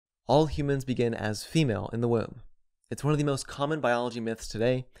All humans begin as female in the womb. It's one of the most common biology myths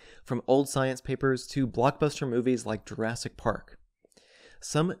today, from old science papers to blockbuster movies like Jurassic Park.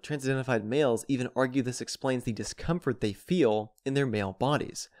 Some transidentified males even argue this explains the discomfort they feel in their male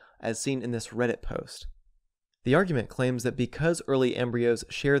bodies, as seen in this Reddit post. The argument claims that because early embryos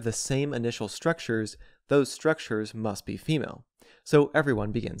share the same initial structures, those structures must be female, so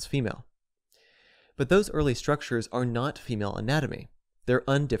everyone begins female. But those early structures are not female anatomy. They're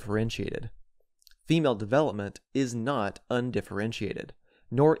undifferentiated. Female development is not undifferentiated,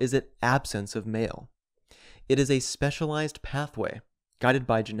 nor is it absence of male. It is a specialized pathway, guided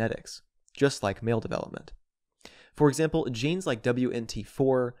by genetics, just like male development. For example, genes like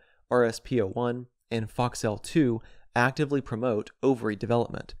WNT4, RSP01, and FOXL2 actively promote ovary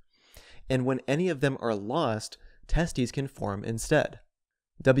development, and when any of them are lost, testes can form instead.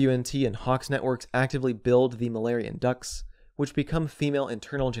 WNT and HOX networks actively build the Mullerian ducts, which become female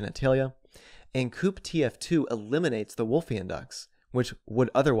internal genitalia, and CoopTF2 eliminates the Wolffian ducts, which would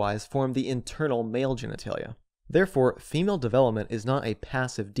otherwise form the internal male genitalia. Therefore, female development is not a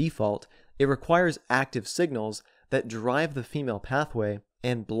passive default, it requires active signals that drive the female pathway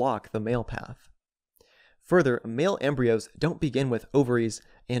and block the male path. Further, male embryos don't begin with ovaries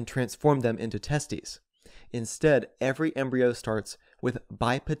and transform them into testes. Instead, every embryo starts with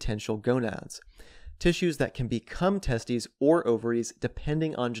bipotential gonads, tissues that can become testes or ovaries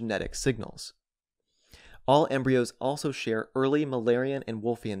depending on genetic signals. All embryos also share early Mullerian and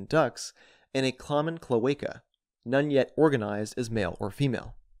Wolffian ducts and a common cloaca, none yet organized as male or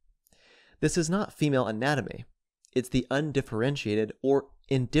female. This is not female anatomy. It's the undifferentiated or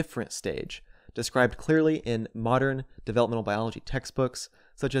indifferent stage, described clearly in modern developmental biology textbooks,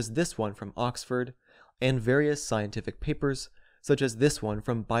 such as this one from Oxford, and various scientific papers, such as this one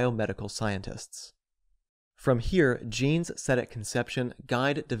from biomedical scientists. From here, genes set at conception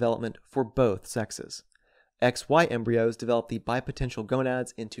guide development for both sexes. XY embryos develop the bipotential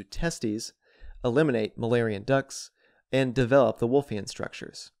gonads into testes, eliminate Mullerian ducts, and develop the Wolffian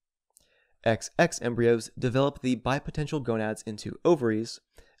structures. XX embryos develop the bipotential gonads into ovaries,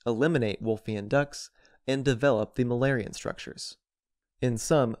 eliminate Wolffian ducts, and develop the Mullerian structures. In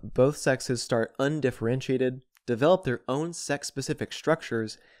sum, both sexes start undifferentiated, develop their own sex-specific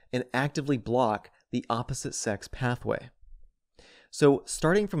structures, and actively block the opposite sex pathway. So,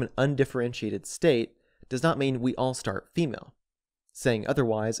 starting from an undifferentiated state does not mean we all start female. Saying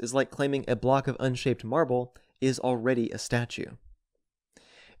otherwise is like claiming a block of unshaped marble is already a statue.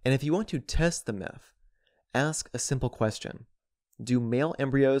 And if you want to test the myth, ask a simple question. Do male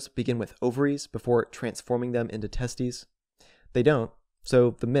embryos begin with ovaries before transforming them into testes? They don't,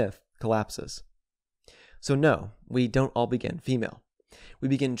 so the myth collapses. So no, we don't all begin female. We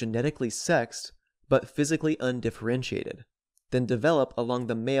begin genetically sexed, but physically undifferentiated, then develop along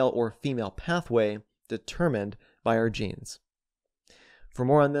the male or female pathway determined by our genes. For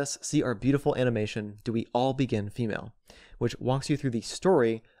more on this, see our beautiful animation, Do We All Begin Female?, which walks you through the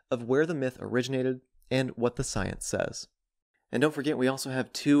story of where the myth originated and what the science says. And don't forget, we also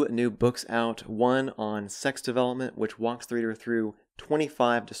have 2 new books out, one on sex development, which walks the reader through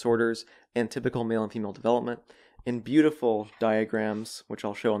 25 disorders and typical male and female development, in beautiful diagrams, which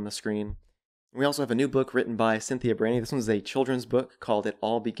I'll show on the screen. We also have a new book written by Cynthia Brandy. This one's a children's book called It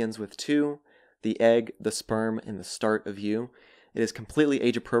All Begins With 2, The Egg, the Sperm, and the Start of You. It is completely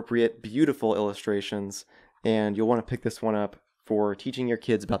age-appropriate, beautiful illustrations, and you'll want to pick this one up for teaching your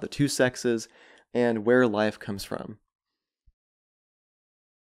kids about the 2 sexes and where life comes from.